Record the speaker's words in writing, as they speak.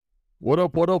What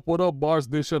up, Bars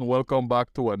Nation? Welcome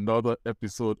back to another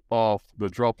episode of the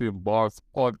Dropping Bars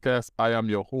podcast. I am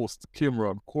your host,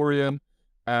 Kimron Korean,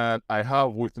 and I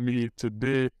have with me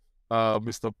today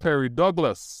Mr. Perry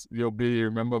Douglas. You'll be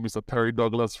remember Mr. Perry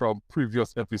Douglas from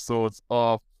previous episodes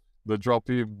of the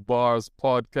Dropping Bars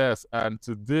podcast. And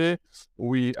today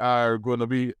we are gonna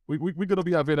be we're gonna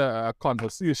be having a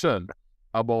conversation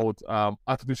about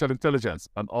artificial intelligence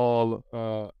and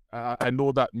all. I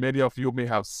know that many of you may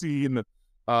have seen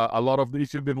a lot of the,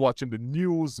 if you've been watching the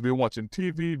news, been watching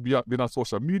TV, been on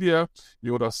social media,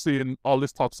 you would have seen all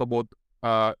this talks about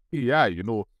AI.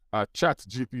 Chat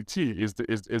GPT is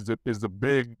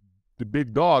the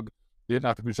big dog in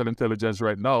artificial intelligence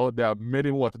right now. There are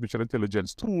many more artificial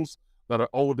intelligence tools that are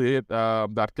out there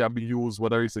that can be used,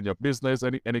 whether it's in your business,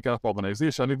 any kind of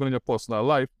organization, even in your personal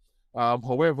life.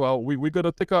 However, we're going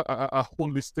to take a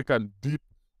holistic and deep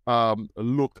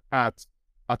look at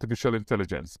artificial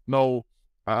intelligence. Now,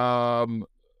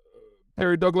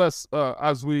 Perry Douglas,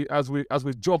 as we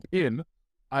jump in,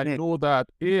 I know that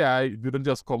AI didn't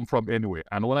just come from anywhere.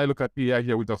 And when I look at AI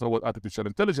here, we talk about artificial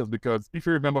intelligence because if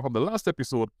you remember from the last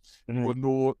episode, you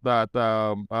know that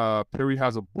Perry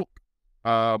has a book,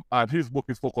 and his book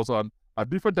is focused on a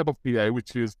different type of AI,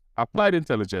 which is applied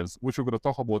intelligence, which we're going to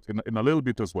talk about in a little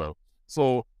bit as well.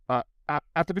 So,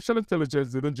 artificial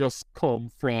intelligence didn't just come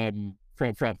from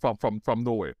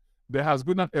nowhere. There has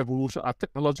been an evolution, a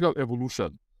technological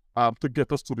evolution, to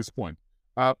get us to this point.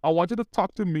 I want you to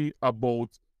talk to me about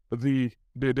the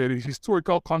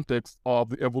historical context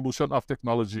of the evolution of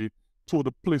technology to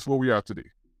the place where we are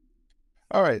today.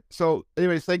 All right. So,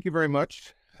 anyways, thank you very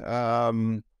much.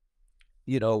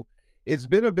 It's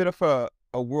been a bit of a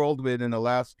whirlwind in the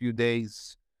last few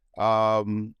days,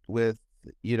 with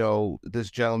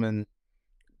this gentleman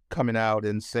coming out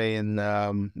and saying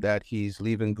that he's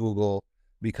leaving Google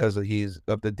because of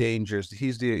the dangers.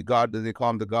 He's the god. They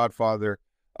call him the godfather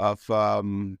of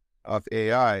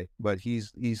AI, but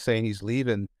he's saying he's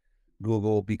leaving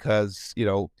Google because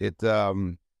AI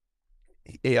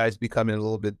is becoming a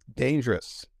little bit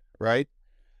dangerous, right?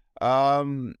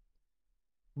 But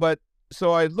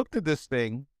so I looked at this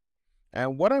thing,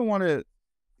 and what I want to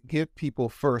give people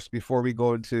first before we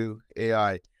go into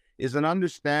AI is an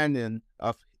understanding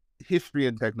of history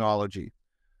and technology,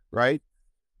 right?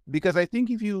 Because I think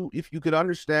if you could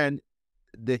understand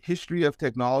the history of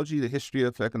technology, the history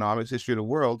of economics, history of the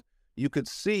world, you could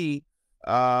see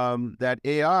that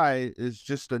AI is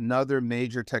just another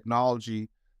major technology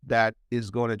that is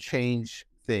going to change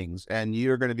things, and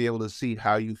you're going to be able to see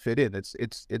how you fit in.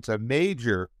 It's a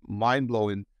major,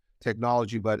 mind-blowing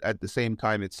technology, but at the same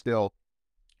time, it still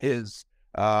is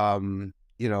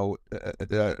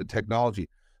technology.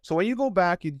 So when you go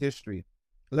back in history,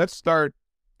 let's start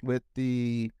with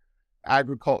the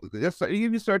agriculture.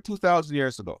 You start 2,000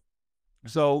 years ago.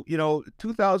 So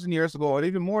 2,000 years ago, and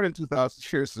even more than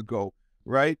 2,000 years ago,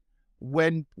 right?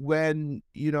 When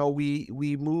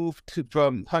we moved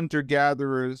from hunter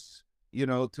gatherers,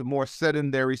 to more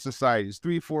sedentary societies,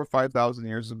 3, 4, 5,000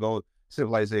 years ago,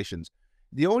 civilizations.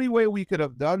 The only way we could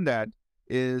have done that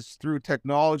is through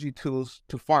technology tools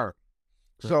to farm.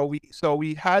 So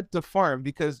we had to farm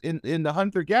because in the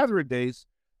hunter gatherer days,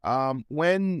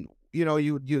 when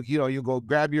you go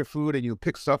grab your food and you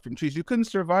pick stuff from trees, you couldn't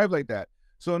survive like that.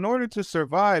 So in order to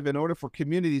survive, in order for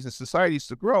communities and societies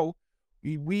to grow,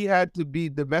 we had to be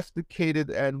domesticated,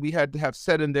 and we had to have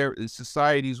sedentary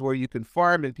societies where you can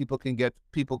farm and people can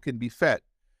be fed.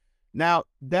 Now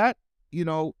that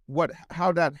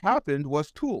how that happened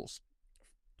was tools,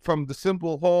 from the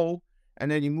simple hoe, and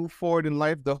then you move forward in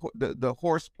life, the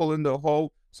horse pulling the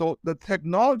hoe. So the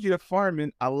technology of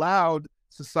farming allowed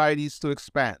societies to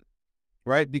expand,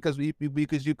 right? Because you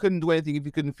couldn't do anything if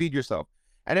you couldn't feed yourself.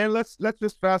 And then let's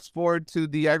just fast forward to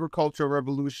the agricultural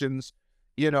revolutions.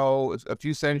 A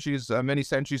few centuries, many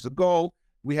centuries ago,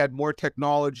 we had more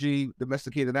technology,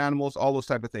 domesticated animals, all those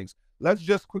type of things. Let's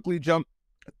just quickly jump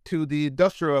to the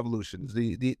industrial revolutions,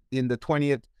 in the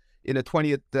 20th,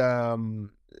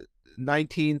 19th,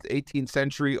 18th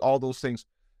century, all those things.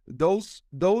 Those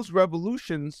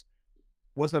revolutions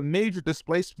was a major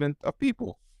displacement of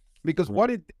people, because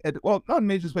not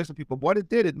major displacement of people. What it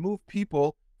did, it moved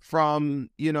people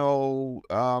from more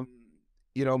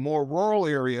rural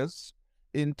areas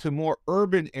into more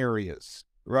urban areas,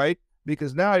 right?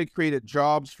 Because now it created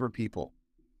jobs for people.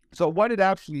 So what it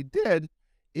actually did,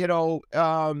 the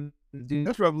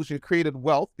Industrial Revolution created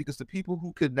wealth, because the people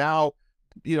who could now,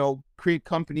 create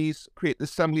companies, create the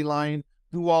assembly line,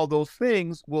 do all those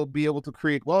things, will be able to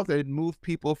create wealth and move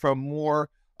people from more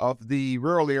of the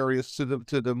rural areas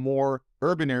to the more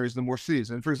urban areas, the more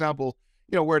cities. And for example,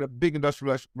 where the big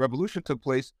industrial revolution took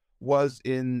place was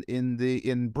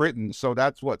in Britain. So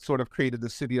that's what sort of created the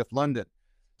city of London.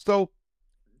 So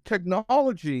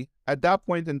technology at that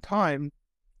point in time,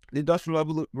 the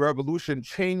industrial revolution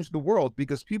changed the world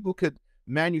because people could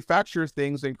manufacture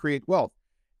things and create wealth.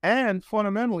 And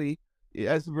fundamentally,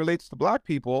 as it relates to Black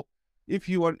people, if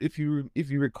you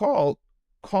recall,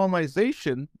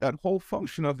 colonization, that whole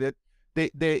function of it,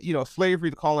 they slavery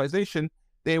to colonization,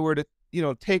 they were to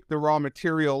take the raw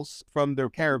materials from the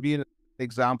Caribbean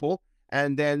example,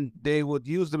 and then they would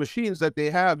use the machines that they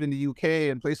have in the UK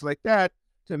and places like that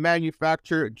to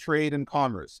manufacture, trade, and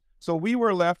commerce. So we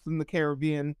were left in the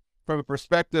Caribbean from a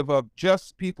perspective of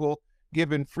just people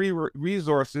given free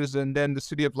resources, and then the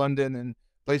city of London and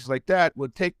places like that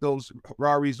would take those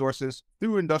raw resources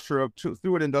through an industrial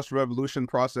revolution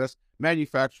process,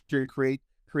 manufacture, create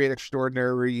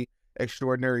extraordinary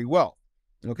wealth.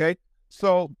 Okay,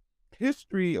 so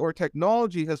history or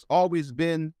technology has always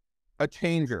been a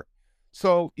changer.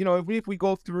 So if we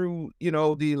go through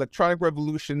the electronic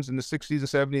revolutions in the 60s and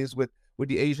 70s with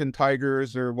the Asian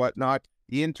tigers or whatnot,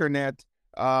 the internet,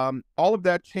 all of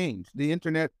that changed. The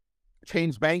internet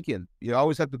changed banking. You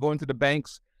always have to go into the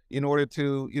banks in order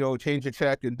to change a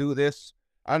check and do this.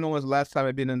 I don't know when's the last time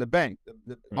I've been in the bank.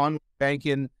 The online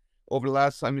banking over the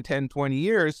last 10, 20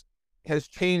 years has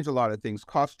changed a lot of things,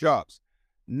 cost jobs.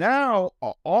 Now,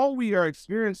 all we are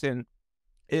experiencing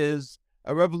is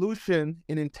a revolution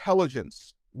in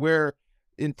intelligence, where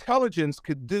intelligence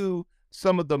could do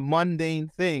some of the mundane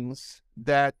things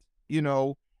that,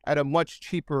 at a much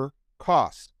cheaper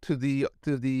cost to the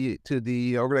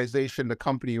organization, the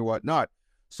company, or whatnot.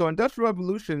 So industrial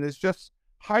revolution is just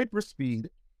hyperspeed,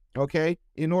 okay,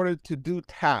 in order to do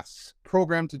tasks,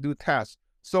 programmed to do tasks.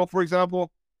 So, for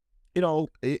example,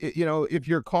 if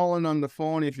you're calling on the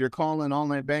phone, if you're calling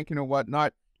online banking or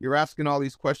whatnot, you're asking all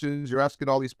these questions, you're asking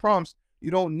all these prompts. You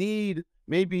don't need,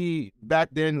 maybe back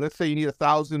then, let's say you need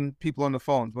 1,000 people on the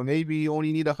phone, but maybe you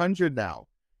only need 100 now,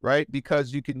 right?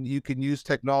 Because you can use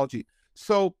technology.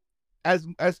 So as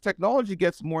technology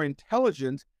gets more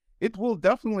intelligent, it will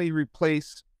definitely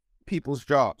replace people's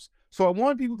jobs. So I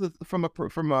want people to,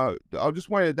 I'll just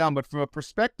wind it down, but from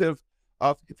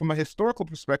a historical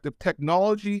perspective,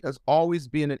 technology has always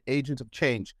been an agent of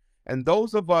change. And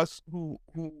those of us who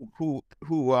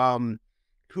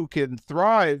can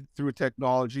thrive through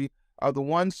technology are the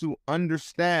ones who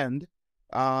understand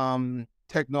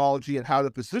technology and how to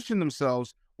position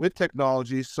themselves with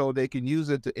technology so they can use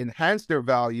it to enhance their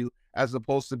value, as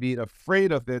opposed to being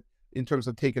afraid of it in terms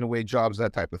of taking away jobs,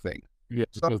 that type of thing. Yeah,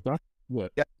 because that's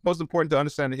what. Yeah, it's most important to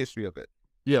understand the history of it.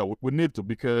 Yeah, we need to,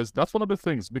 because that's one of the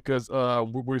things, because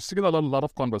we're seeing a lot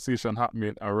of conversation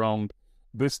happening around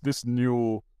this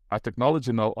new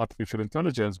technology now, artificial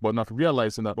intelligence, but not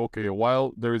realizing that, okay,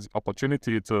 while there is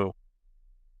opportunity to,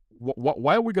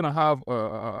 why are we going to have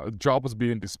jobs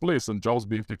being displaced and jobs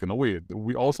being taken away?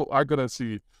 We also are going to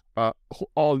see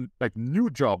all like new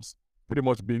jobs pretty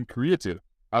much being created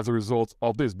as a result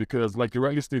of this, because like you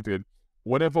rightly stated,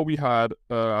 whenever we had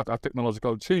a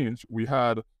technological change, we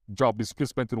had job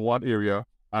displacement in one area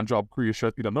and job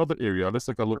creation in another area. Let's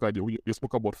take a look at you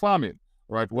spoke about farming,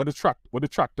 right? When the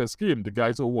tractors came, the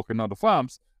guys who were working on the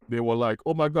farms, they were like,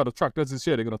 oh my God, the tractors is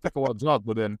here, they're gonna take our jobs.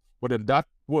 But then that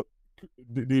what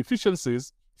the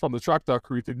efficiencies from the tractor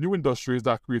created new industries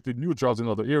that created new jobs in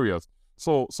other areas.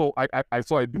 So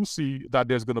I do see that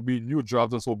there's going to be new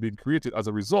jobs and so being created as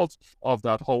a result of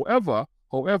that. However,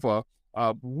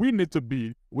 we need to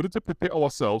prepare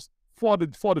ourselves for the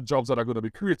jobs that are going to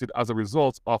be created as a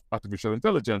result of artificial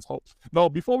intelligence. Now,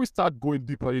 before we start going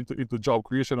deeper into job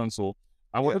creation and so,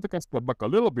 I wanted to take a step back a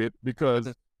little bit,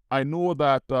 because I know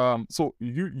that so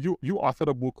you authored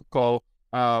a book called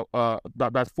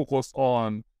that focused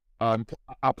on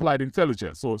applied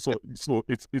intelligence. So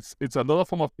it's another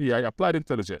form of AI, applied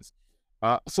intelligence.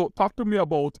 So talk to me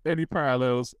about any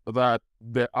parallels that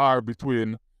there are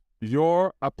between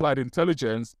your applied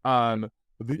intelligence and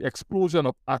the explosion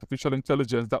of artificial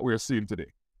intelligence that we're seeing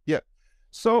today. Yeah.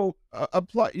 So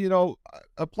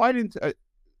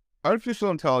artificial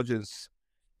intelligence,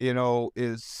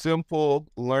 is simple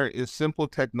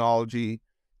technology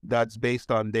that's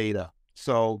based on data.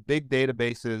 So big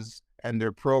databases, and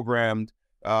they're programmed,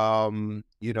 to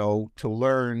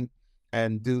learn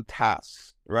and do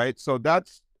tasks, right? So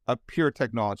that's a pure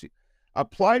technology.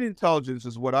 Applied intelligence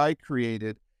is what I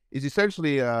created, is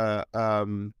essentially a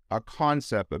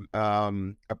concept,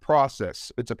 a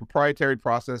process. It's a proprietary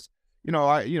process.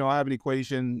 I have an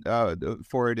equation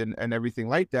for it and everything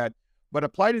like that. But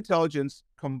applied intelligence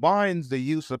combines the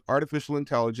use of artificial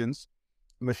intelligence,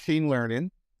 machine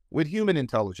learning, with human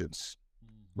intelligence,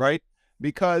 right?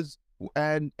 because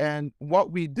and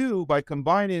what we do by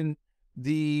combining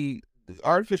the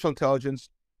artificial intelligence,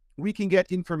 we can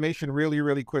get information really,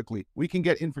 really quickly. We can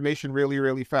get information really,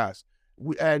 really fast.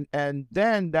 And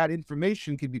then that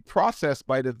information can be processed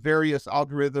by the various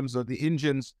algorithms or the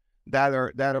engines that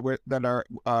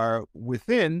are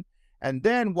within. And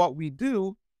then what we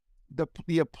do,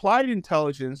 the applied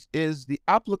intelligence is the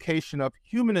application of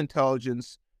human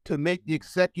intelligence to make the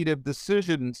executive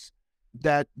decisions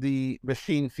that the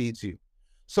machine feeds you.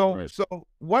 So, Right. so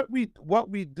what we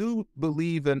do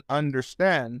believe and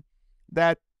understand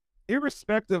that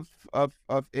irrespective of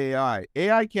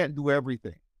AI can't do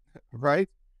everything, right?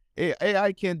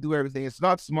 AI can't do everything. It's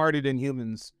not smarter than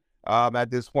humans at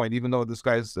this point, even though this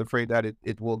guy's afraid that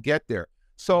it will get there.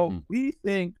 So Mhm.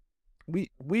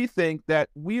 we think that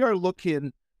we are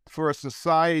looking for a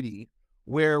society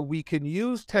where we can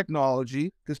use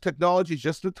technology, because technology is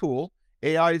just a tool,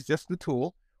 AI is just a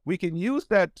tool. We can use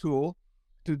that tool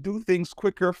to do things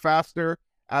quicker, faster,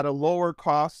 at a lower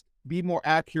cost, be more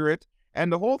accurate.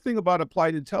 And the whole thing about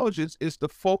applied intelligence is to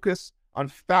focus on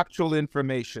factual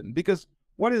information. Because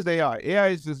what is AI? AI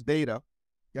is just data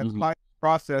that's Mhm.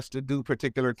 processed to do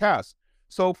particular tasks.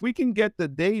 So if we can get the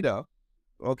data,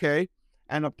 okay,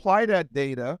 and apply that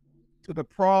data to the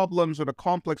problems or the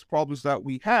complex problems that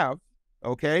we have,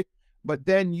 okay, but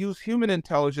then use human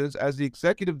intelligence as the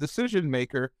executive decision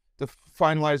maker to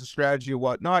finalize a strategy or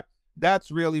whatnot,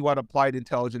 that's really what applied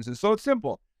intelligence is. So it's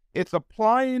simple. It's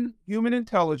applying human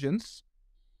intelligence,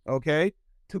 okay,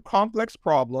 to complex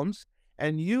problems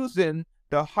and using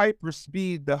the hyper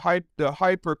speed, the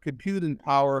hyper computing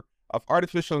power of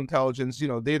artificial intelligence,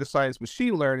 data science,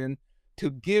 machine learning,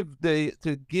 to give the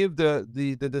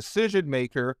decision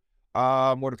maker,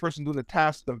 or the person doing the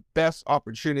task, the best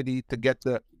opportunity to get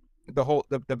the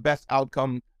best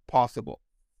outcome possible.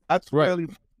 That's Right. really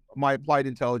my applied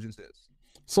intelligence is.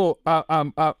 So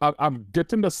I'm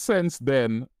getting the sense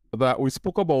then that we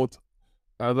spoke about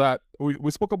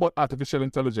artificial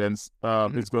intelligence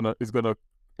Mhm. is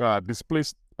gonna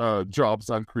displace jobs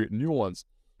and create new ones,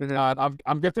 Mhm. and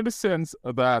I'm getting the sense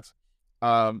that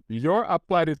your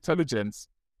applied intelligence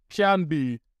can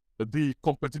be the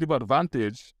competitive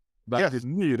advantage that they Yes,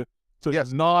 need to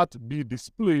yes, not be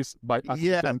displaced by artificial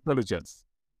yes. intelligence.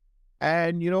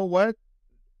 And you know what?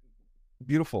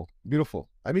 Beautiful, beautiful.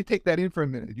 Let me take that in for a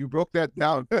minute. You broke that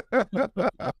down.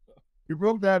 You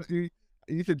broke that.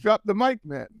 You should drop the mic,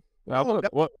 man. Yeah, No,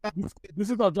 what this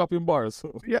is not dropping bars.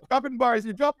 yeah, dropping bars.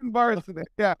 You're dropping bars today.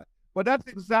 Yeah, but that's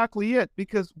exactly it.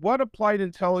 Because what applied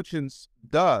intelligence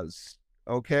does,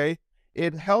 okay,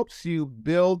 it helps you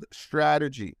build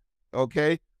strategy,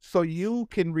 okay, so you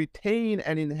can retain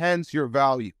and enhance your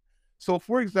value. So,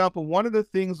 for example, one of the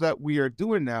things that we are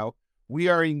doing now, we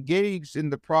are engaged in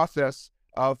the process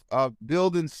of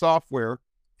building software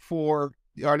for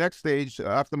our next stage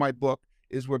after my book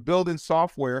is we're building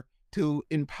software to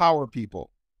empower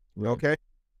people. Right. Okay.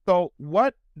 So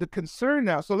what the concern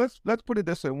now, so let's put it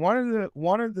this way.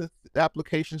 One of the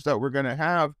applications that we're going to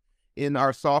have in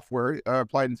our software,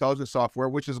 applied intelligence software,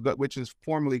 which is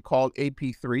formerly called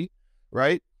AP3,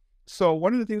 right? So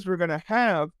one of the things we're going to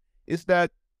have is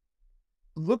that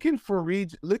looking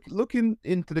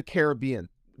into the Caribbean.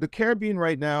 The Caribbean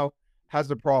right now has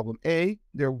a problem. A,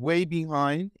 they're way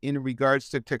behind in regards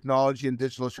to technology and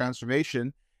digital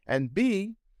transformation. And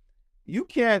B, you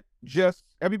can't just,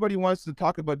 everybody wants to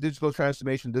talk about digital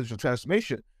transformation,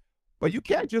 but you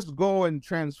can't just go and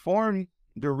transform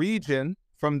the region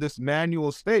from this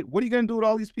manual state. What are you going to do with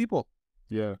all these people?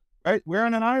 Yeah. Right? We're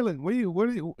on an island.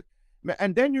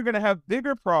 And then you're going to have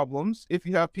bigger problems if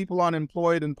you have people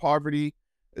unemployed and poverty,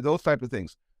 those type of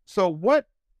things. So what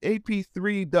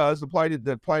AP3 does, applied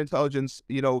intelligence,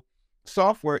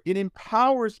 software, it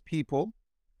empowers people,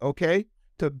 okay,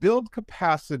 to build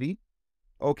capacity,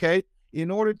 okay, in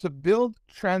order to build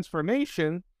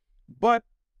transformation. But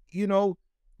you know,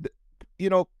 the,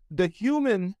 the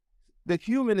human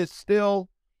is still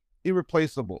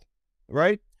irreplaceable,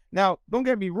 right? Now, don't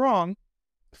get me wrong.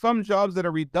 Some jobs that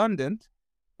are redundant,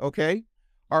 okay,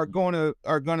 are going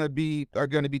to be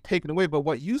taken away. But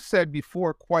what you said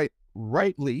before, quite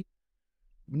rightly,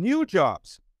 new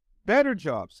jobs, better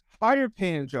jobs, higher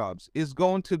paying jobs is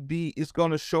going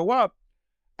to show up,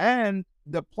 and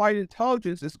the applied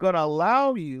intelligence is going to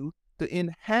allow you to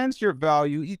enhance your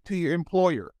value to your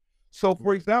employer. So,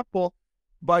 for Right. example,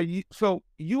 so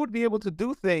you would be able to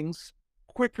do things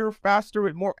quicker, faster,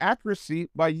 with more accuracy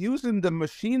by using the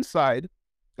machine side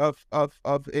of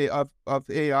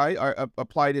AI, or of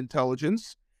applied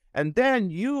intelligence, and then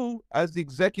you, as the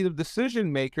executive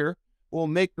decision maker, will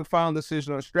make the final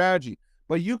decision on strategy.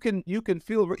 But you can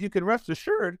rest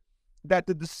assured that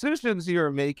the decisions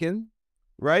you're making,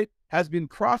 right, has been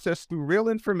processed through real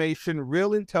information,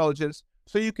 real intelligence,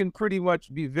 so you can pretty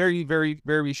much be very, very,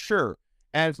 very sure.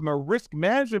 And from a risk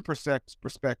management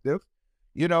perspective,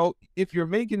 you know, if you're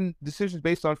making decisions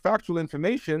based on factual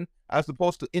information as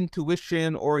opposed to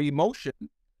intuition or emotion,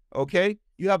 okay,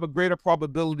 you have a greater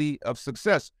probability of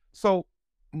success. So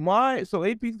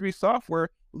AP3 software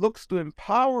looks to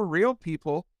empower real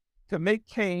people to make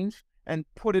change and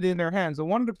put it in their hands. And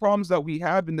one of the problems that we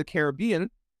have in the Caribbean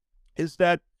is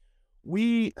that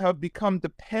we have become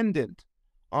dependent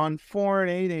on foreign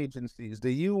aid agencies,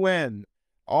 the UN,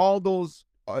 all those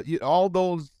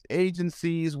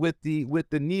agencies with the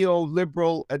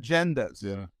neoliberal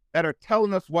agendas that are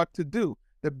telling us what to do.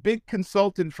 The big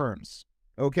consultant firms,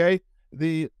 okay,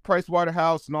 the Price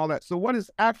Waterhouse and all that. So what is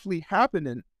actually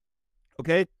happening?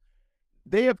 Okay,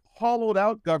 they have hollowed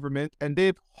out government and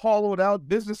they've hollowed out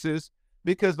businesses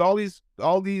because all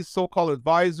these so-called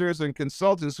advisors and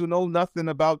consultants who know nothing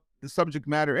about the subject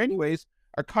matter anyways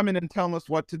are coming and telling us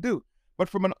what to do. But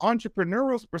from an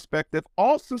entrepreneurial perspective,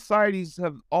 all societies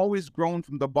have always grown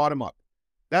from the bottom up.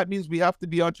 That means we have to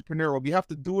be entrepreneurial. We have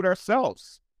to do it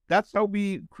ourselves. That's how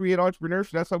we create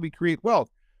entrepreneurship. That's how we create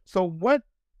wealth. So what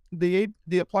the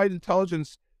applied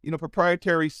intelligence,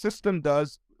 proprietary system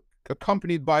does,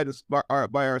 accompanied by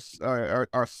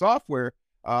our software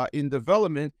in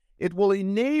development, it will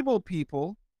enable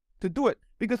people to do it.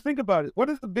 Because think about it. What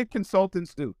does the big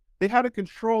consultants do? They had a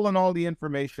control on all the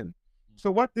information. So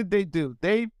what did they do?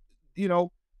 They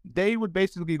would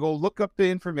basically go look up the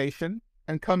information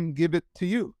and come give it to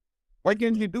you. Why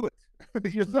can't you do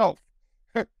it yourself?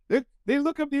 They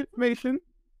look up the information,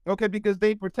 okay, because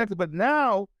they protect it. But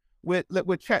now with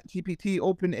ChatGPT,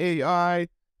 OpenAI,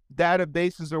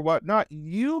 databases or whatnot,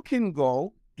 you can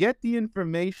go get the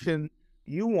information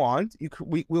you want.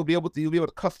 You'll be able to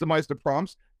customize the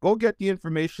prompts. Go get the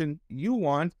information you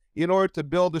want in order to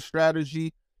build the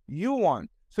strategy you want.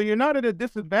 So you're not at a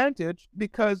disadvantage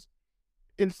because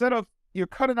instead of you're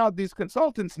cutting out these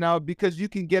consultants now because you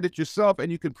can get it yourself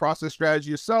and you can process strategy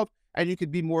yourself and you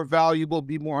can be more valuable,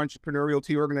 be more entrepreneurial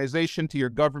to your organization, to your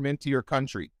government, to your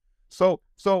country. So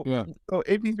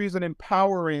AP3 is an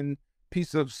empowering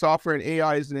piece of software, and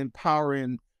AI is an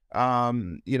empowering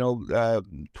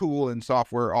tool and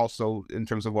software also in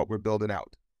terms of what we're building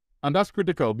out. And that's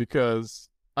critical because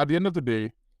at the end of the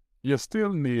day, you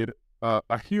still need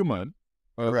a human,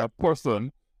 a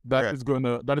person that is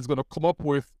gonna come up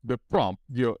with the prompt.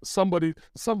 Somebody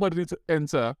needs to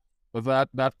enter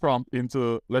that prompt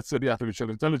into, let's say, the artificial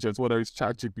intelligence, whether it's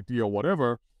ChatGPT or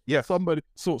whatever. Yeah. Somebody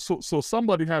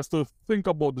somebody has to think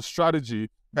about the strategy,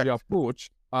 the approach.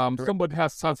 Somebody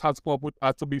has to come up with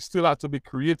had to be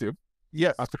creative.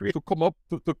 Yes. To come up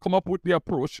with the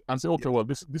approach and say, okay, well,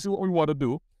 this is what we want to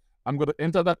do. I'm going to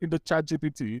enter that into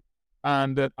ChatGPT,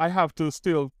 and then I have to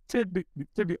still take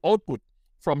the output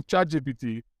from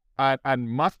ChatGPT and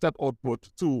match that output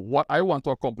to what I want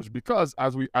to accomplish. Because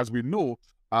as we know,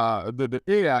 the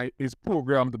AI is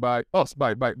programmed by us,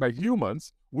 by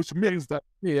humans, which means that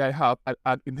AI have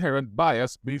an inherent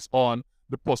bias based on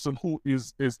the person who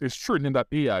is training that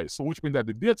AI. So which means that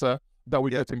the data that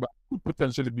we're getting back could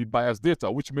potentially be biased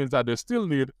data, which means that they still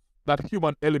need that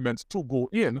human element to go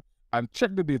in and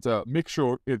check the data, make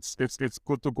sure it's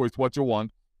good to go, it's what you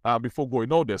want before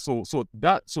going out there. So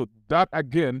that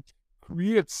again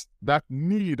creates that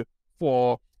need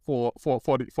for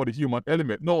the human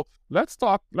element. Now let's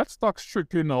talk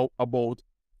strictly now about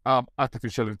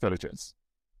artificial intelligence.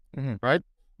 Right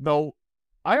now,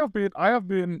 I have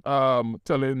been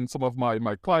telling some of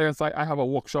my clients I have a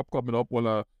workshop coming up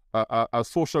on a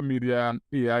social media and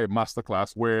AI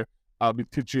masterclass where I'll be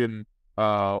teaching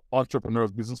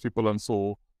entrepreneurs, business people, and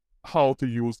so how to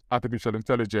use artificial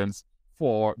intelligence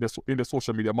in the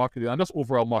social media marketing and just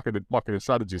overall marketing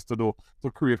strategies to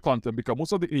create content, because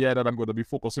most of the AI that I'm going to be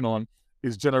focusing on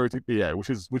is generative AI, which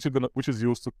is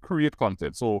used to create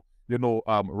content. So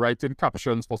writing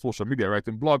captions for social media,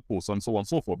 writing blog posts, and so on and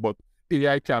so forth. But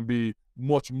AI can be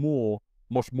much more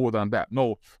than that.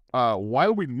 Now,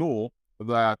 while we know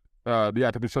that the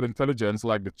artificial intelligence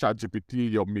like the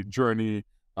ChatGPT, your Midjourney,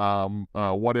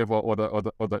 whatever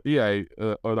other AI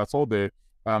that's out there,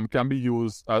 can be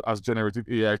used as generative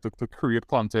AI to create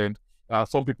content.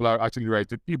 Some people are actually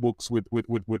writing ebooks with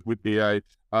AI.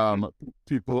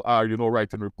 People are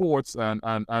writing reports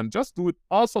and just doing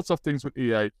all sorts of things with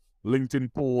AI.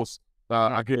 LinkedIn posts,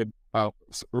 again,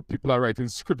 people are writing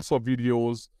scripts for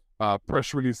videos,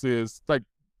 press releases. Like,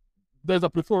 there's a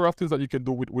plethora of things that you can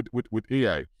do with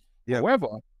AI. Yeah. However,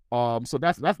 so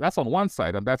that's on one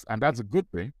side, and that's a good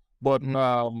thing. But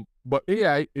But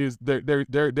AI is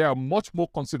there are much more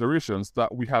considerations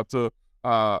that we have to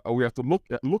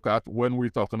look at when we're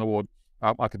talking about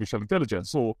artificial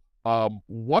intelligence. So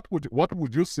what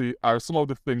would you say are some of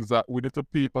the things that we need to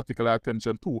pay particular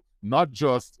attention to, not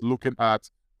just looking at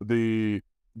the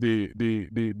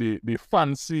the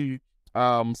fancy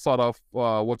sort of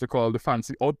what you call the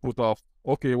fancy output of,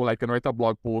 okay, well, I can write a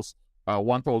blog post,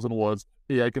 1,000 words,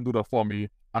 AI can do that for me,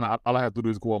 and all I have to do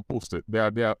is go and post it. There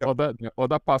are Yep.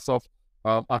 other parts of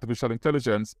artificial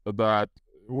intelligence that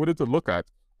we need to look at.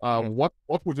 Mhm.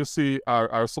 What would you say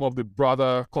are some of the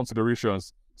broader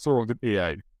considerations surrounding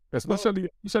AI, Well, especially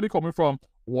coming from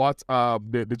what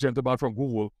the gentleman from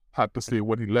Google had to say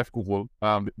when he left Google,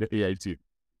 the AI team?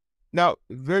 now,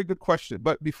 very good question.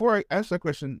 But before I answer that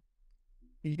question,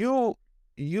 you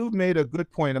you've made a good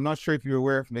point. I'm not sure if you're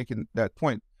aware of making that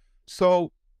point.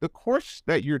 So the course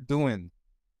that you're doing,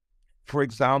 for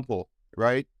example,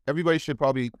 right? Everybody should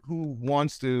probably who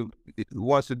wants to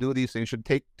do these things should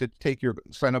take your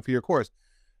sign up for your course,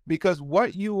 because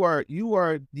what you are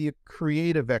the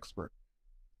creative expert.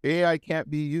 AI can't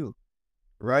be you,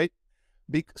 right?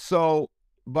 So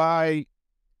by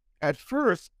at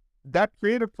first, that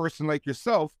creative person like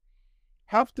yourself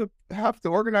have to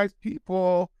organize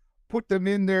people, put them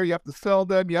in there. You have to sell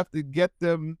them. You have to get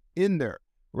them in there,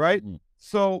 right? Mm.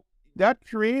 So that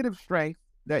creative strength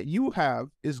that you have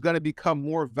is going to become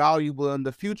more valuable in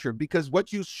the future, because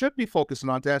what you should be focusing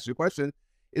on, to answer your question,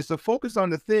 is to focus on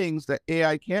the things that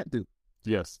AI can't do,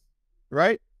 Yes.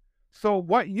 right? So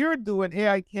what you're doing,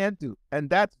 AI can't do, and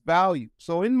that's value.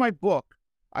 So in my book,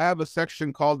 I have a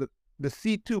section called the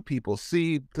C2 people,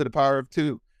 C to the power of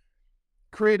two,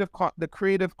 the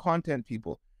creative content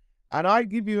people. And I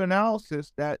give you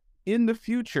analysis that in the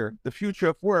future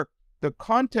of work, the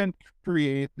content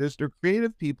creators, the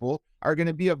creative people are going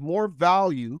to be of more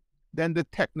value than the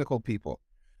technical people.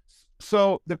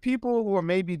 So the people who are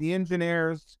maybe the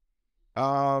engineers,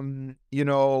 the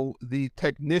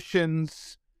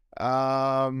technicians,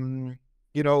 um,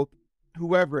 you know,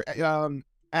 whoever,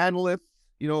 analysts,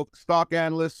 stock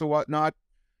analysts or whatnot,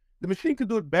 the machine could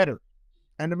do it better,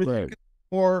 and the machine Right. could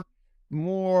do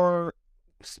more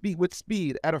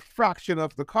speed at a fraction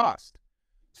of the cost.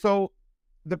 So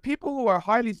the people who are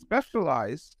highly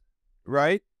specialized,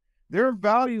 right, their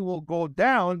value will go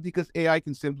down because AI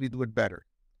can simply do it better.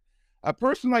 A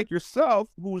person like yourself,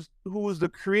 who's the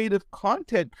creative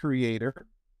content creator,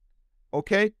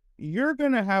 okay, you're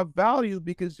gonna have value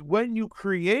because when you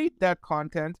create that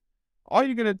content, all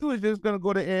you're gonna do is just gonna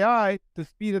go to AI to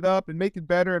speed it up and make it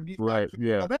better and be Right. faster.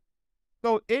 Yeah.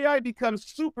 So AI becomes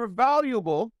super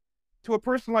valuable to a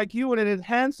person like you, and it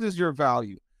enhances your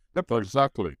value. The person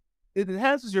Exactly. It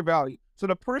enhances your value. So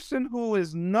the person who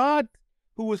is not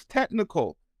who is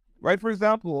technical, right? For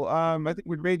example, I think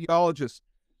with radiologists,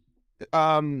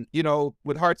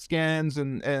 with heart scans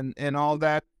and all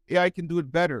that, AI can do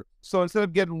it better. So instead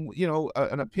of getting,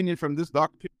 an opinion from this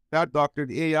doctor, that doctor,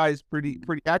 the AI is pretty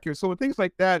accurate. So with things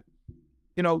like that,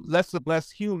 less and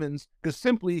less humans, because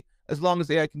simply as long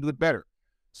as AI can do it better.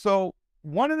 So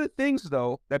one of the things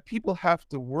though that people have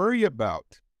to worry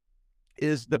about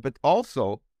is that, but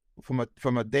also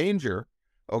from a danger,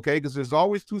 okay, because there's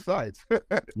always two sides.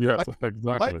 Yes. Like, life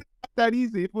Exactly. is not that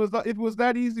easy. If it was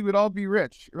that easy, we'd all be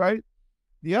rich, right?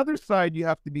 The other side you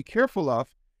have to be careful of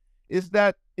is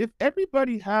that if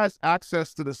everybody has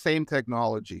access to the same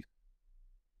technology,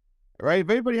 right? If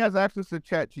everybody has access to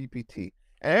Chat GPT,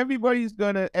 and everybody's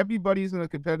in a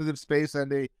competitive space,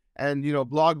 and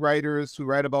blog writers who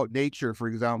write about nature, for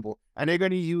example, and they're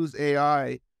gonna use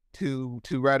AI to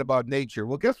write about nature.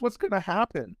 Well, guess what's gonna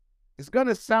happen? It's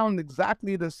gonna sound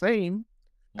exactly the same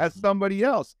as Mhm. somebody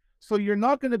else. So you're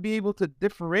not gonna be able to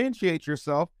differentiate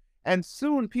yourself. And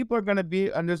soon people are gonna be,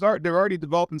 and they're already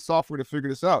developing software to figure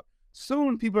this out.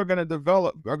 Soon people are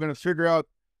gonna figure out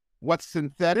what's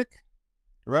synthetic,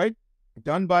 right?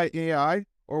 Done by AI,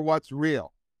 or what's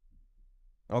real.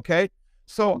 Okay.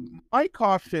 So my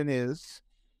caution is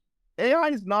AI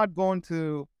is not going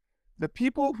to, the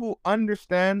people who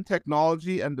understand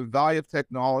technology and the value of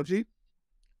technology,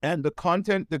 and the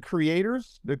content, the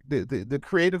creators, the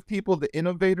creative people, the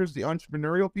innovators, the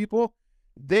entrepreneurial people,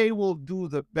 they will do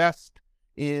the best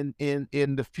in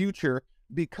the future,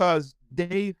 because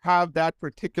they have that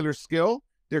particular skill,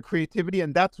 their creativity,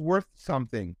 and that's worth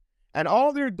something. And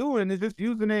all they're doing is just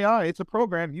using AI. It's a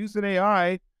program using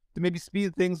AI to maybe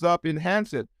speed things up,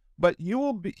 enhance it. But you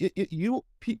will be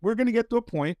we're going to get to a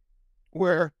point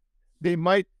where they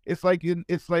might, it's like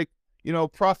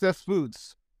processed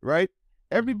foods, right? Mhm.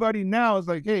 Everybody now is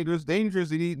like, hey, there's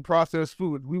dangers in eating processed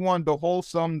food. We want the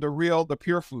wholesome, the real, the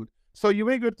pure food. So you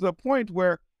may get to the point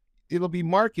where it'll be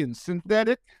marking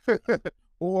synthetic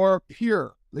or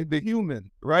pure, like the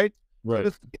human, right? So Right.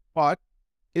 the sweet spot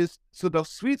the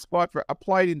sweet spot for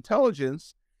applied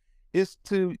intelligence is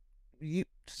to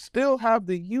still have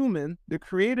the human, the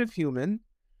creative human,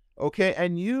 okay,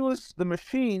 and use the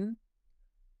machine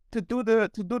to do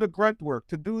the grunt work,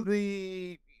 to do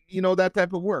the that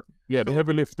type of work. Yeah, the So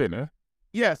heavy lifting, eh?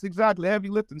 yes, exactly, heavy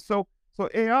lifting. So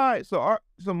AI, so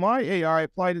my AI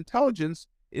applied intelligence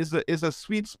is a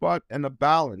sweet spot and a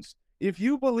balance. If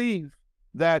you believe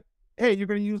that, hey, you're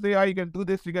going to use AI, you're going to do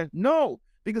this, you're going to no,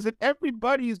 because if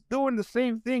everybody is doing the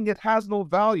same thing, it has no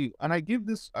value. And I give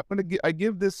this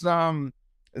analysis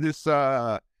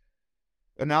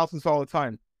all the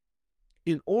time.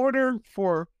 In order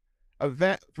for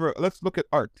let's look at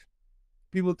art.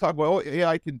 People talk about, oh,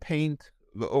 AI can paint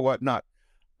or whatnot.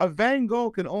 A Van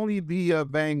Gogh can only be a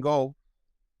Van Gogh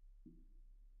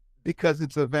because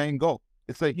it's a Van Gogh.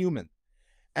 It's a human.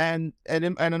 And I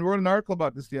wrote an article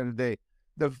about this the other day.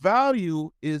 The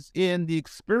value is in the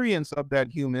experience of that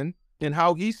human, in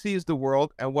how he sees the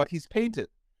world and what he's painted.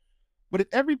 But if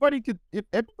everybody could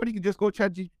just go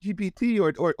chat GPT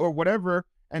or whatever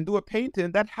and do a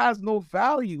painting, that has no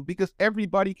value because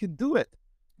everybody can do it.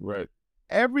 Right.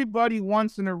 Everybody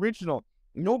wants an original.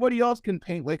 Nobody else can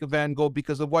paint like a Van Gogh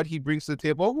because of what he brings to the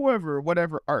table, or whoever,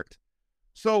 whatever art.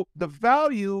 So the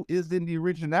value is in the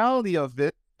originality of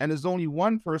it, and there's only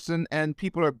one person, and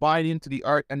people are buying into the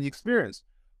art and the experience.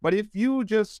 But if you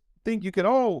just think you can,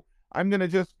 oh, I'm going to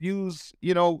just use,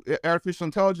 artificial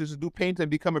intelligence to do paint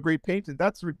and become a great painter,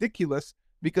 that's ridiculous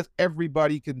because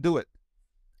everybody can do it.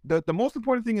 The most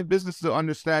important thing in business to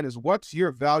understand is, what's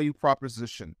your value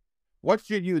proposition?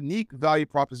 What's your unique value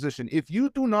proposition? If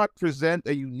you do not present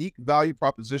a unique value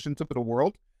proposition to the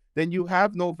world, then you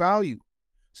have no value.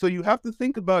 So you have to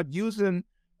think about using,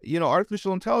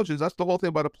 artificial intelligence. That's the whole thing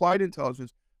about applied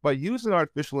intelligence. By using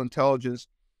artificial intelligence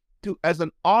as an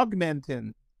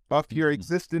augmenting of your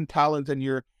existing talent and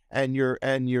your value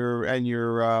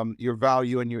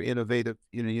and your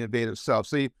innovative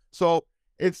self. So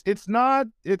it's not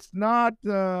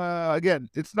again,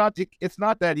 it's not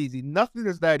that easy. Nothing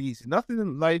is that easy. Nothing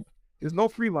in life is no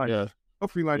free lunch. Yeah. No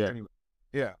free lunch Yeah. anyway.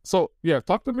 Yeah. So yeah,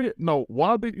 talk to me. No, one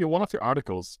of the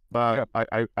articles that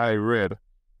I read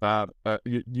that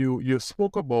you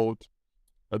spoke about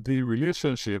the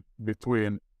relationship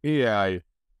between AI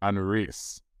and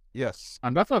race. Yes.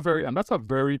 And that's a very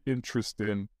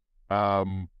interesting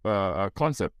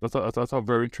concept. That's a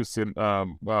very interesting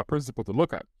principle to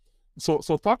look at. So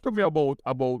talk to me about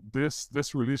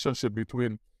this relationship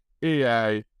between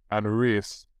AI and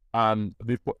race, and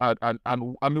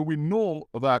I mean, we know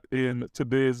that in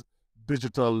today's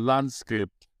digital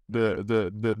landscape,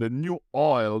 the new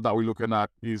oil that we're looking at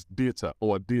is data.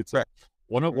 Right.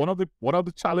 One of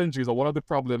the challenges, or one of the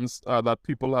problems that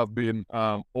people have been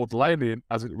outlining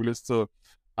as it relates to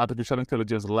artificial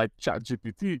intelligence like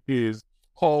ChatGPT is,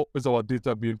 how is our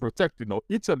data being protected? Now,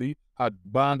 Italy had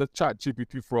banned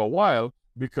ChatGPT for a while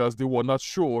because they were not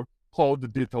sure how the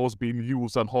data was being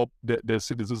used and how the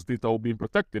citizens' data were being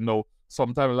protected. Now,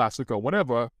 sometime last week or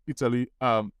whenever, Italy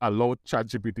allowed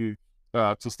ChatGPT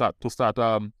to start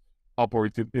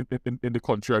operating in the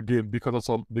country again because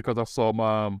of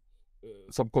some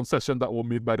concessions that were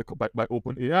made by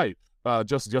OpenAI.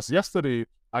 Just yesterday,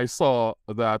 I saw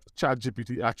that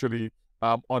ChatGPT actually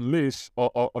unleashed,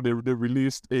 or they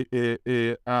released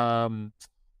it's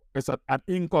an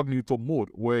incognito mode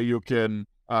where you can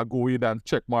go in and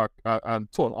check mark and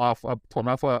turn off a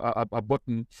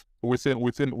button within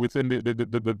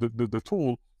the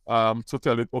tool to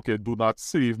tell it, okay, do not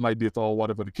save my data, or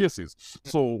whatever the case is.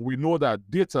 So we know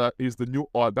that data is the new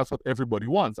oil. That's what everybody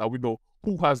wants, and we know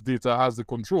who has data has the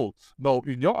control. Now,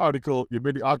 in your article, you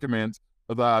made the argument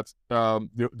that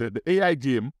the AI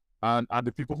game and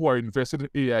the people who are invested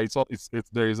in AI,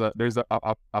 there's a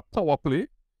power play.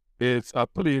 It's a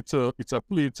play to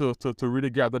really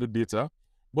gather the data,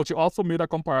 but you also made a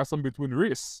comparison between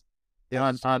race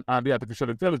and the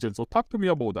artificial intelligence. So talk to me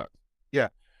about that. Yeah.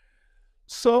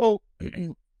 So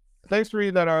thanks for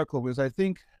reading that article, because I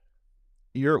think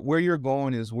where you're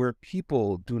going is where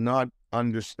people do not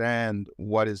understand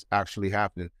what is actually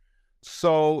happening.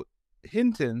 So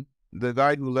Hinton, the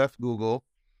guy who left Google,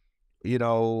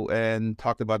 and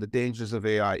talked about the dangers of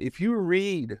AI. If you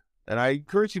read, and I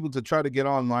encourage people to try to get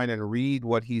online and read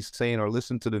what he's saying or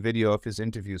listen to the video of his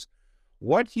interviews,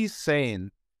 what he's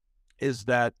saying is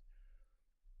that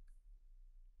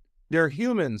there are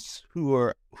humans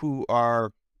who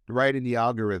are writing the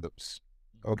algorithms.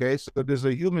 Okay, so there's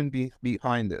a human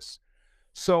behind this.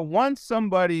 So once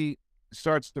somebody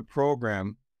starts to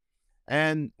program,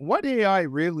 and what AI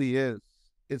really is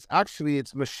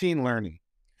it's machine learning.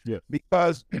 Yeah.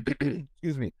 Because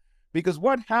excuse me, because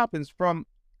what happens from,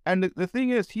 and the thing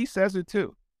is, he says it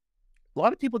too, a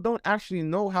lot of people don't actually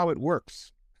know how it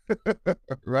works.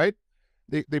 Right?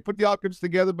 They put the algorithms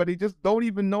together, but they just don't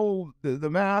even know the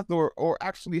math or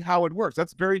actually how it works.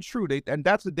 That's very true. And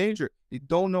that's a danger. They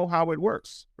don't know how it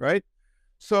works, right?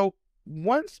 So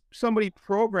once somebody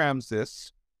programs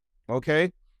this,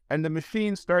 okay, and the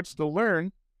machine starts to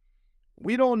learn,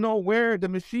 we don't know where the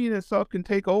machine itself can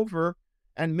take over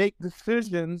and make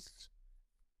decisions,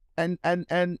 and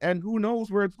who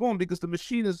knows where it's going, because the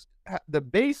machine is the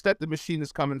base that the machine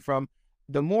is coming from.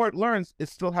 The more it learns, it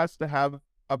still has to have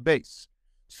a base.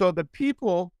 So the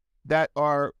people that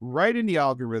are writing the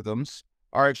algorithms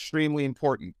are extremely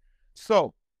important.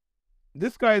 So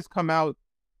this guy has come out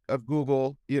of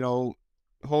Google,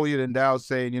 holier than thou,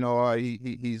 saying,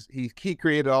 he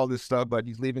created all this stuff, but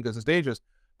he's leaving because it's dangerous.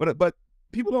 But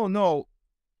people don't know,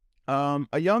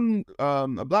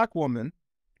 a black woman,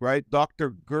 right? Dr.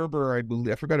 Gerber, I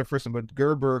believe, I forgot her first name, but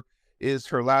Gerber is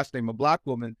her last name, a black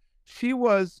woman. She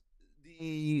was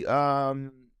the,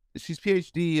 she's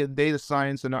PhD in data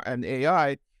science and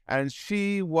AI, and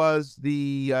she was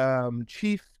the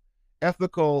chief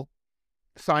ethical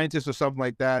scientist or something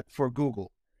like that for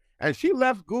Google. And she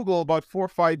left Google about 4 or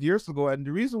 5 years ago. And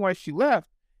the reason why she left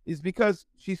is because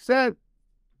she said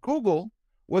Google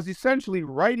was essentially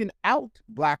writing out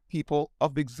black people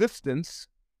of existence.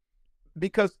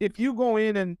 Because if you go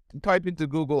in and type into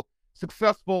Google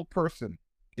successful person,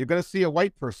 you're going to see a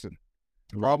white person,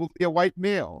 probably a white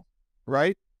male,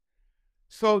 right?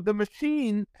 So the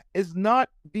machine is not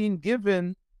being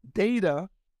given data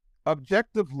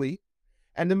objectively,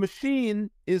 and the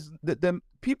machine is the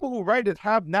people who write it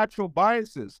have natural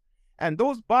biases, and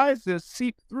those biases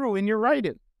seep through in your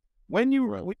writing. When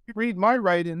you read my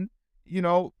writing,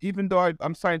 even though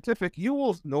I'm scientific, you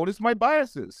will notice my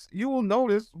biases. You will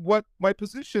notice what my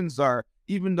positions are,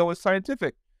 even though it's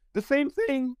scientific. The same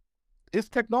thing is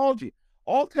technology.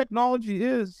 All technology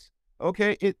is,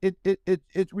 okay,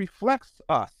 it reflects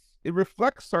us. It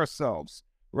reflects ourselves,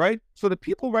 right? So the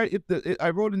people write,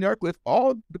 I wrote in the article, if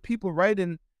all the people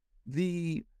writing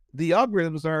the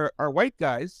algorithms are white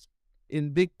guys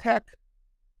in big tech,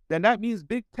 then that means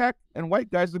big tech and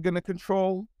white guys are going to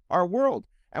control our world.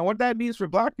 And what that means for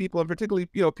black people, and particularly,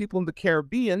 people in the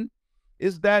Caribbean,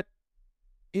 is that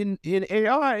in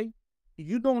AI,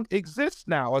 you don't exist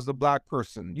now as a black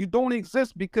person. You don't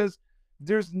exist because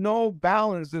there's no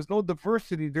balance, there's no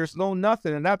diversity, there's no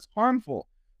nothing, and that's harmful.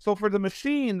 So for the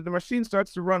machine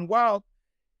starts to run wild,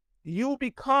 you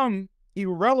become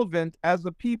irrelevant as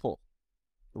a people,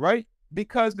 right?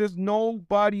 Because there's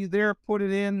nobody there put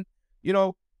it in,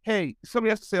 hey, somebody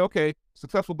has to say, okay,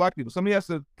 successful black people. Somebody has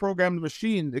to program the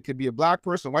machine. It could be a black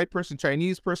person, white person,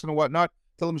 Chinese person, or whatnot,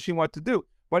 tell the machine what to do.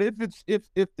 But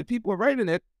if the people are writing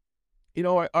it,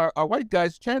 our white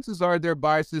guys, chances are their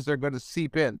biases are going to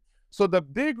seep in. So the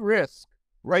big risk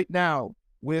right now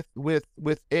with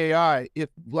AI, if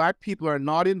black people are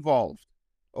not involved,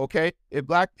 okay, if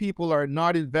black people are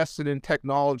not invested in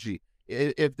technology,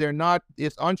 if they're not,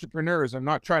 if entrepreneurs are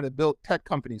not trying to build tech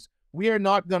companies, we are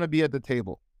not going to be at the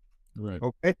table. Right.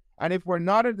 Okay. And if we're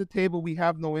not at the table, we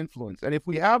have no influence. And if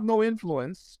we have no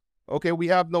influence, okay, we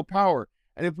have no power.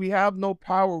 And if we have no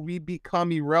power, we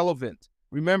become irrelevant.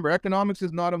 Remember, economics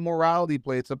is not a morality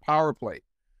play, it's a power play.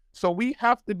 So we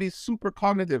have to be super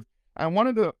cognitive. And one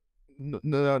of the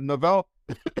Naval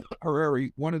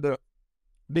Harari, one of the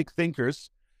big thinkers,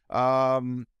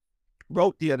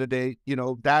 wrote the other day,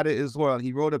 data is oil.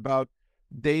 He wrote about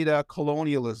data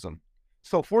colonialism.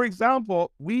 So, for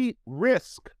example, we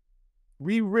risk,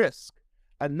 we've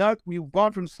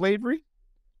gone from slavery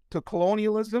to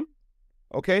colonialism,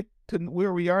 okay, to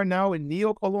where we are now in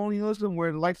neo-colonialism,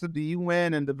 where the likes of the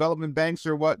UN and development banks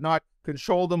or whatnot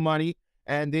control the money,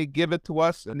 and they give it to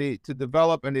us and to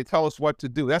develop, and they tell us what to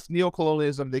do. That's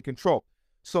neo-colonialism, they control.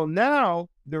 So now,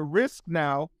 the risk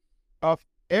now of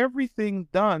everything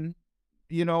done,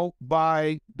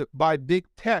 by big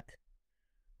tech,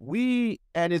 and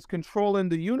it's controlling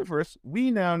the universe,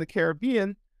 we now in the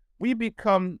Caribbean, we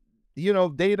become,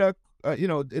 data,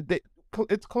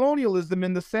 it's colonialism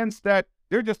in the sense that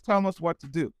they're just telling us what to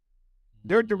do.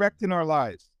 They're directing our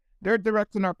lives. They're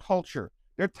directing our culture.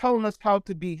 They're telling us how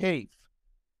to behave.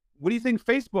 What do you think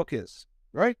Facebook is,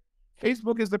 right?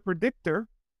 Facebook is the predictor,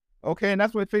 okay? And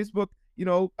that's why Facebook,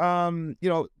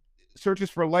 searches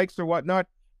for likes or whatnot.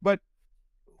 But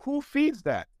who feeds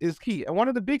that is key. And one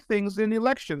of the big things in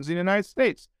elections in the United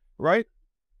States, right?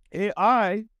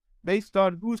 AI, based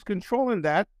on who's controlling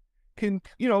that, can,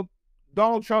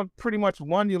 Donald Trump pretty much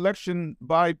won the election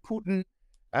by Putin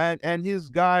and his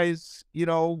guys,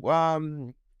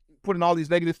 putting all these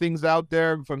negative things out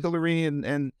there from Hillary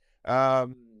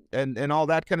um and all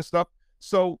that kind of stuff.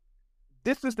 So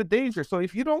this is the danger. So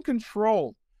if you don't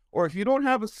control, or if you don't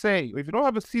have a say, or if you don't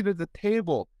have a seat at the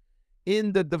table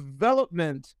in the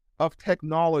development of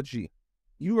technology,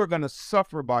 you are going to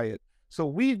suffer by it. So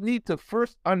we need to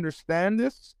first understand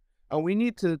this, and we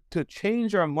need to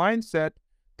change our mindset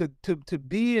to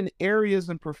be in areas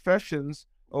and professions,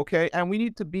 okay? And we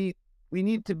need to be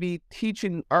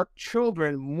teaching our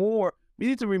children more. We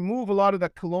need to remove a lot of the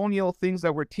colonial things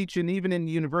that we're teaching, even in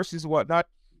universities and whatnot,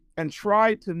 and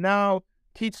try to now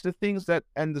teach the things that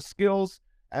and the skills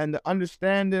and the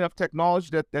understanding of technology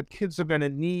that kids are going to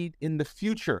need in the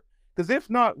future. Because if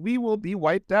not, we will be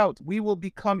wiped out. We will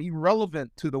become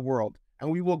irrelevant to the world,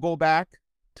 and we will go back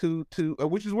to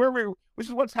which is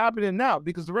what's happening now.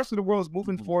 Because the rest of the world is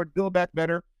moving forward, build back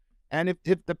better. And if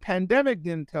the pandemic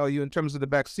didn't tell you in terms of the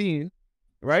vaccine,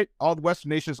 right? All the Western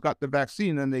nations got the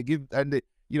vaccine, and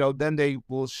then they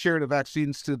will share the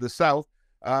vaccines to the South.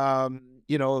 And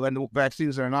the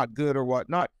vaccines are not good or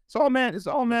whatnot. It's all man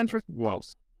for Well,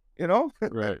 you know.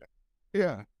 right.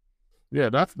 Yeah. Yeah,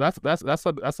 that's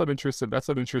an interesting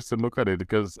look at it,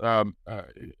 because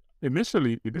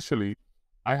initially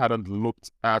I hadn't looked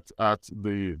at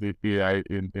the AI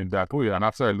in that way, and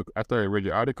after I read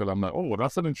your article, I'm like, oh,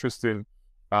 that's an interesting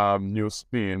new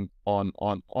spin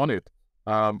on it.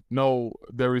 Now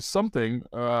there is something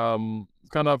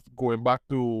kind of going back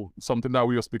to something that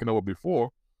we were speaking about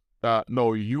before.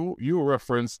 No, you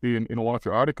referenced in one of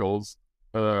your articles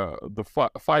the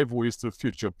 5 ways to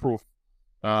future proof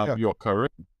Yeah. your career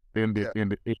in the Yeah.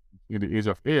 in the age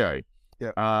of AI.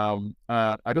 Yeah.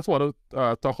 I just want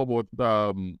to talk about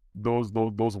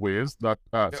those ways that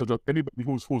so that anybody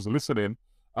who's listening.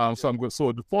 So I'm good.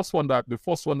 So the first one that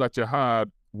you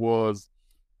had was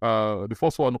the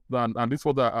first one, and this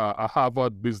was a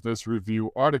Harvard Business Review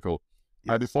article.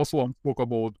 The Yes. first one spoke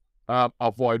about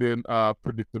avoiding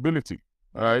predictability.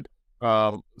 Right.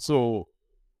 So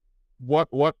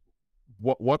what's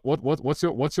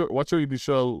your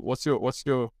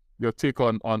take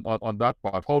on that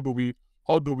part? How do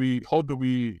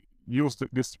we use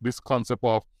this concept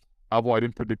of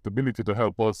avoiding predictability to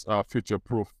help us future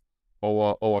proof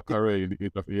our career in the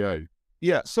age of AI?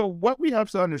 Yeah. So what we have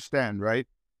to understand, right,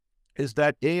 is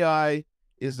that AI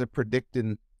is a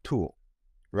predicting tool,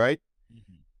 right?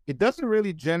 It doesn't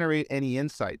really generate any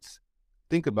insights.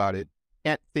 Think about it.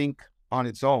 Can't think on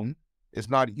its own. It's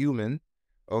not human.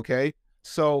 Okay.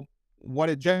 So what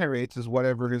it generates is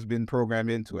whatever has been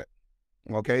programmed into it.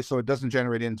 Okay. So it doesn't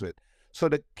generate into it. So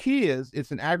the key is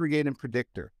it's an aggregating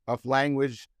predictor of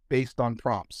language based on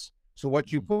prompts. So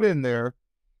what you put in there,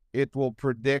 it will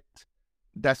predict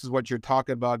this is what you're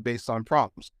talking about based on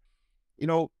prompts.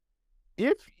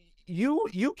 If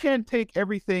you can't take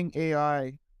everything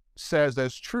AI says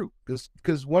as true,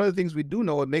 because one of the things we do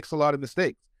know, it makes a lot of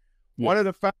mistakes. One of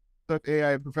the founders of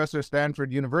AI, a professor at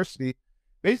Stanford University,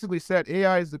 basically said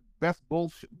AI is the best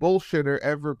bullshitter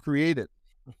ever created.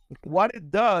 What it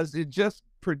does, it just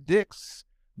predicts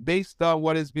based on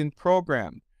what has been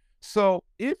programmed. So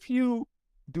if you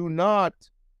do not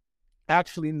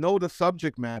actually know the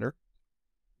subject matter,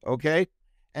 okay,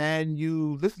 and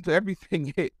you listen to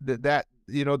everything that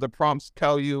the prompts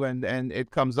tell you, and it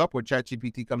comes up with,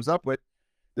 ChatGPT comes up with,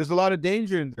 there's a lot of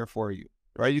danger in there for you,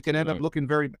 right? You can end up looking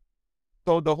very.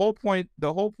 So the whole point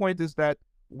is that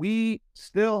we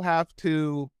still have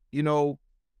to,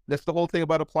 that's the whole thing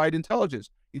about applied intelligence.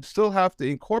 You still have to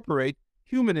incorporate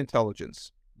human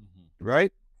intelligence,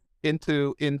 right,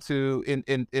 into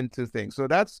things. So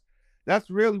that's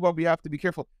really what we have to be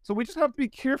careful. So we just have to be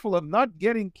careful of not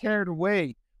getting carried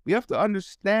away. We have to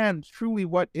understand truly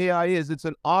what AI is. It's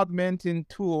an augmenting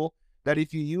tool that,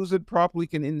 if you use it properly,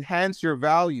 can enhance your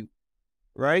value,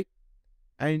 right?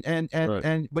 But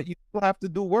you still have to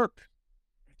do work.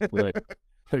 Right.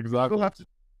 Exactly. Still have to,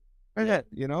 And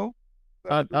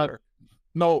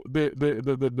no,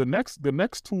 the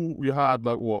next two we had,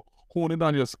 like, what, honing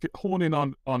on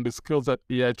the skills that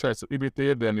AI tries to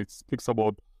imitate. Then it speaks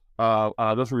about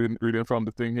just reading from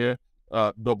the thing here,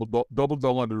 double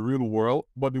down on the real world.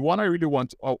 But the one I really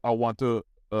want to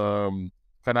kind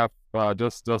of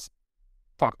just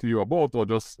talk to you about, or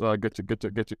just get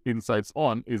your insights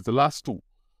on, is the last two,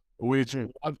 which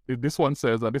this one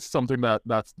says, and this is something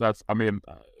that's I mean,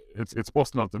 it's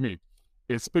personal to me.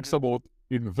 It speaks about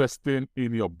investing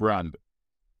in your brand.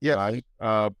 Yes. Right?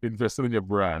 Investing in your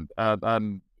brand,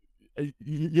 and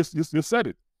you said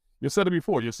it. You said it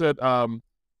before. You said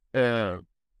the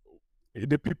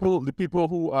people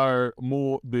who are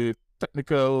more the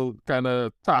technical kind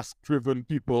of task driven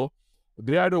people,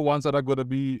 they are the ones that are going to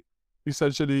be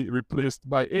essentially replaced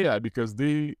by AI because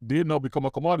they now become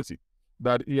a commodity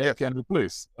that AI Yes. can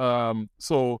replace.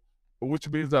 So which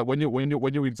means that when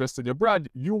you invest in your brand,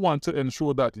 you want to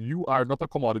ensure that you are not a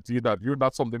commodity, that you're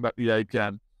not something that AI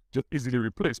can just easily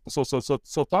replace. So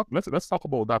talk. Let's talk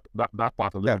about that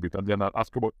part a Yeah. little bit, and then I'll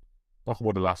ask about talk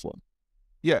about the last one.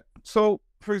 Yeah. So,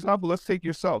 for example, let's take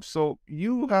yourself. So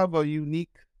you have a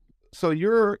unique, so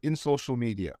you're in social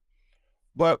media,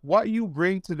 but what you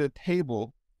bring to the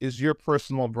table is your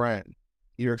personal brand,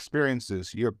 your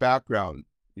experiences, your background,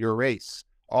 your race,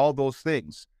 all those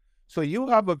things. So you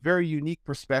have a very unique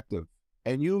perspective,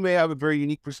 and you may have a very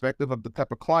unique perspective of the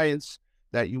type of clients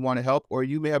that you want to help, or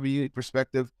you may have a unique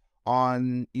perspective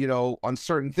on, on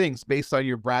certain things based on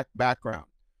your background.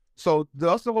 So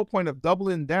that's the whole point of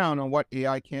doubling down on what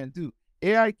AI can't do.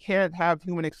 AI can't have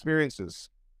human experiences,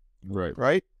 Right.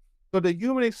 right? So the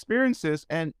human experiences,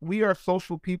 and we are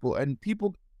social people, and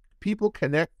people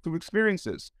connect through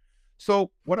experiences.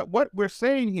 So what we're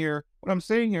saying here, what I'm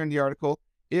saying here in the article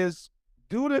is,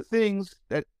 do the things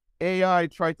that AI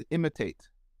tried to imitate.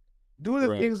 Do the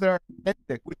Right. things that are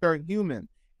authentic, which are human.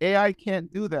 AI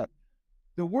can't do that.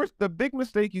 The big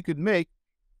mistake you could make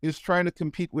is trying to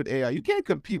compete with AI. You can't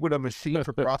compete with a machine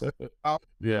for processing.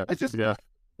 Yeah. It's just, Yeah.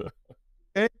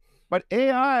 but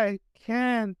AI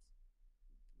can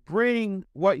bring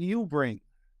what you bring,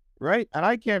 right? And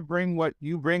I can't bring what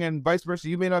you bring, and vice versa.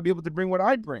 You may not be able to bring what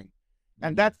I bring,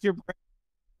 and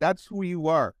that's who you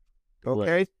are. Right.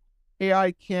 Okay,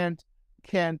 AI can't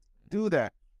do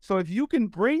that. So if you can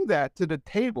bring that to the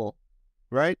table,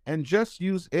 right, and just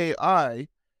use AI,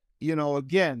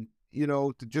 again,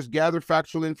 to just gather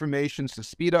factual information to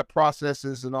speed up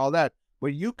processes and all that,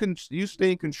 but you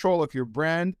stay in control of your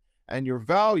brand and your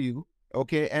value,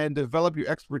 okay, and develop your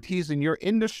expertise in your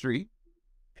industry.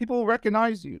 People will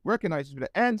recognize you,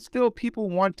 and still people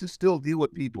want to still deal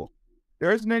with people.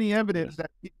 There isn't any evidence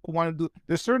that people want to do.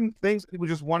 There's certain things that people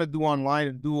just want to do online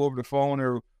and do over the phone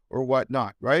or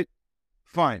whatnot, right?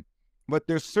 Fine, but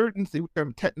there's certain things which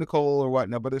are technical or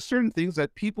whatnot. But there's certain things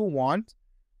that people want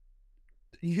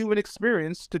human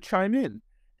experience to chime in.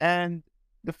 And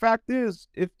the fact is,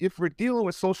 if we're dealing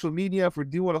with social media, if we're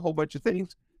dealing with a whole bunch of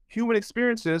things, human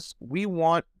experiences, we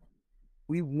want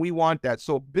that.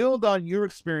 So build on your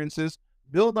experiences,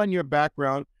 build on your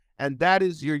background, and that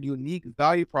is your unique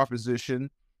value proposition,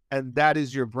 and that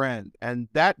is your brand. And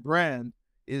that brand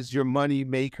is your money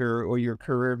maker or your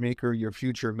career maker, your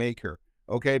future maker.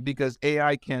 Okay, because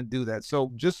AI can't do that.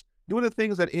 So just do the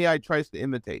things that AI tries to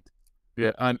imitate.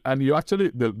 Yeah, and you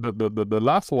actually the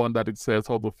last one that it says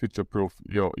how to future proof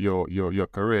your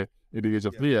career in the age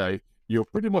of Yeah. AI, you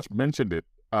pretty much mentioned it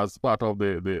as part of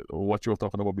the what you were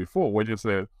talking about before when you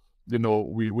said,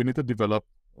 we need to develop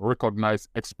recognized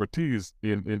expertise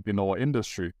in our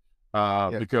industry.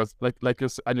 Yeah. Because like you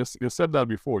said that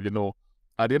before,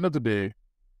 at the end of the day,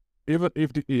 even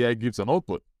if the AI gives an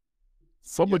output,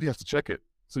 somebody Yes. has to check it.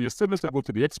 So you still need to go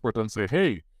to the expert and say,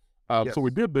 hey, so we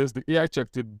Yes. did this, the AI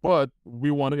checked it, but we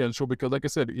want to ensure, because like I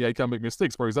said, the AI can make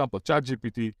mistakes. For example,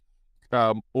 ChatGPT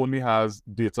only has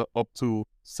data up to Correct.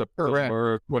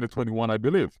 September 2021, I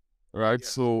believe, right? Yes.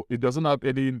 So it doesn't have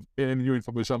any new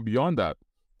information beyond that.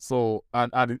 So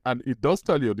and it does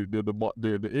tell you,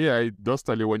 the AI does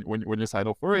tell you when you sign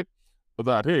up for it,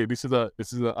 that hey, this is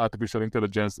an artificial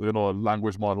intelligence,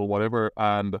 language model, whatever,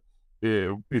 and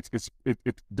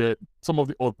that some of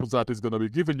the outputs that is going to be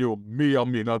given you may or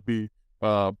may not be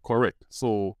correct.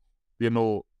 So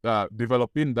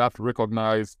developing that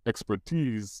recognized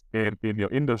expertise in your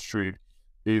industry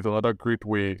is another great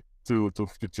way to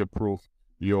future proof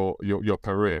your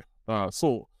career.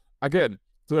 So again,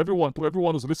 to everyone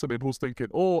who's listening, who's thinking,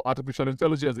 oh, artificial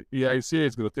intelligence, AI is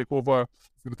going to take over,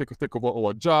 it's going to take over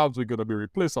our jobs, we're going to be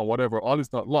replaced or whatever, all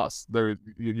is not lost.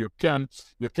 You can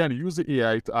use the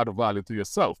AI to add value to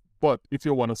yourself. But if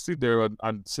you want to sit there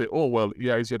and say, oh, well,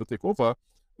 AI is here to take over,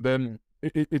 then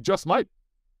it just might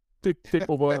take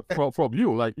over from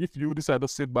you. Like if you decide to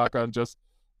sit back and just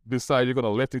decide you're gonna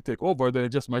let it take over, then it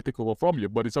just might take over from you.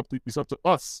 But it's up to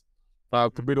us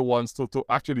to be the ones to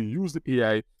actually use the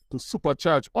AI to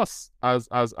supercharge us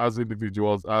as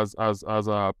individuals, as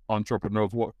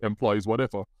entrepreneurs, employees,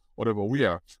 whatever we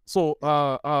are. So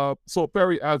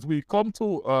Perry, as we come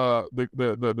to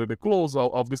the close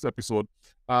of this episode,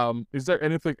 is there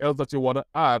anything else that you want to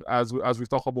add as we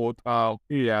talk about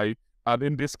AI? And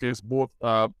in this case, both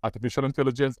artificial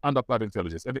intelligence and applied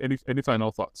intelligence. Any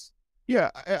final thoughts? Yeah,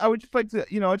 I would just like to,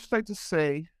 I'd just like to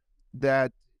say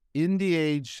that in the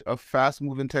age of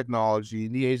fast-moving technology,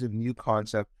 in the age of new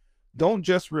concept, don't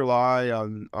just rely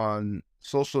on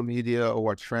social media or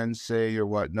what trends say or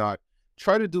whatnot.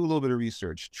 try to do a little bit of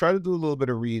research, try to do a little bit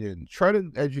of reading, try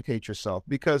to educate yourself,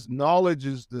 because knowledge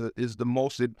is the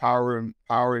most empowering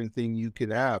thing you can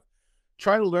have.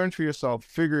 Try to learn for yourself,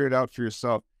 figure it out for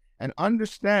yourself, and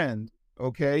understand,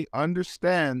 okay?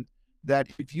 Understand that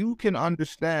if you can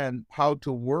understand how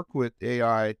to work with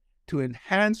AI to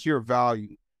enhance your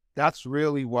value, that's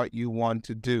really what you want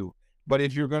to do. But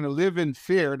if you're going to live in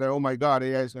fear that, oh my God,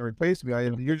 AI is going to replace me,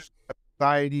 you're just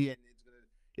anxiety, and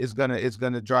it's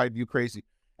gonna drive you crazy.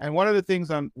 And one of the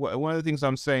things I'm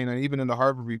saying, and even in the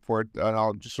Harvard report, and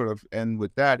I'll just sort of end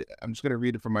with that. I'm just going to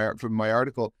read it from my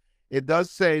article. It does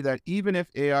say that even if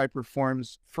AI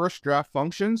performs first draft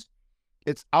functions,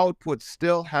 its output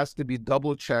still has to be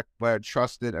double checked by a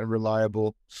trusted and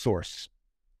reliable source.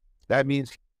 That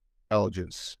means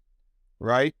intelligence,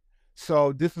 right?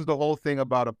 So this is the whole thing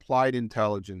about applied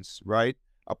intelligence, right?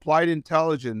 Applied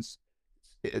intelligence,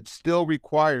 it still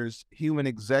requires human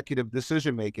executive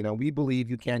decision making, and we believe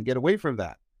you can't get away from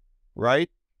that,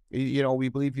 right? We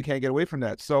believe you can't get away from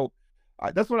that. So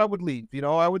that's what I would leave.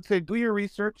 I would say do your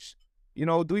research,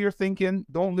 do your thinking,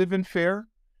 don't live in fear,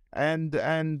 and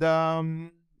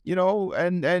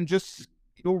just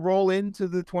you'll roll into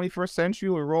the 21st century,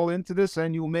 or roll into this,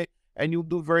 and you'll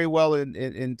do very well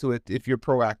into it if you're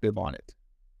proactive on it.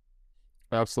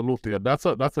 Absolutely. And that's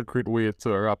a great way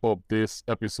to wrap up this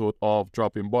episode of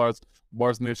Dropping Bars.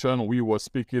 Bars Nation, we were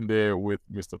speaking there with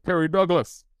Mr. Perry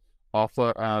Douglas,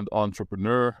 author and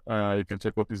entrepreneur. You can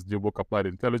check out his new book, Applied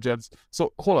Intelligence.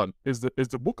 So hold on, is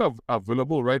the book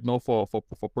available right now for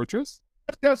purchase?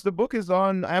 Yes, the book is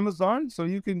on Amazon, so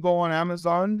you can go on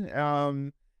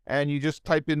Amazon, and you just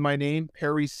type in my name,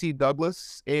 Perry C.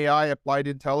 Douglas, AI Applied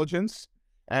Intelligence,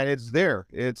 and it's there.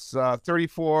 It's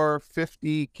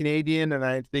 $34.50 Canadian, and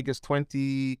I think it's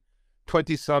 20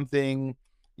 something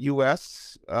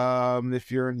US,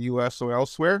 if you're in the US or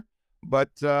elsewhere. But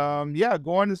yeah,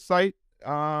 go on the site,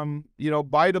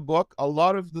 buy the book. A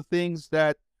lot of the things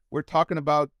that we're talking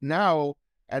about now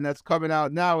and that's coming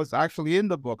out now is actually in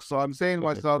the book. So I'm saying to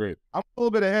myself, great. I'm a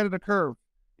little bit ahead of the curve.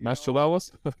 Nice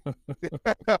chihuahuas.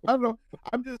 I don't know.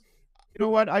 I'm just,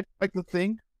 what? I like to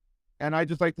think, and I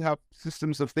just like to have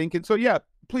systems of thinking. So yeah,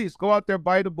 please go out there,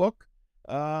 buy the book.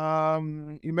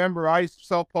 Remember, I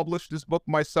self-published this book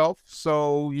myself,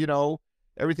 so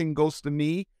everything goes to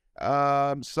me.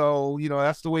 So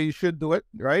that's the way you should do it,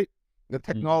 right? The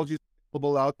technology is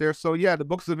available out there. So yeah, the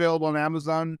book's available on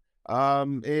Amazon.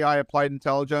 AI Applied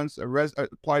Intelligence, a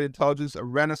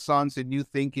renaissance in new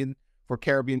thinking for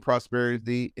Caribbean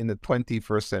prosperity in the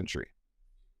 21st century.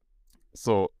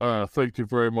 So thank you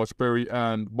very much, Perry,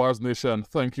 and Bars Nation.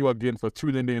 Thank you again for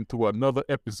tuning in to another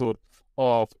episode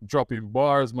of Dropping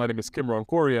Bars. My name is Kimron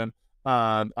Corian,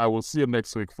 and I will see you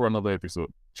next week for another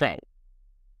episode. Ciao.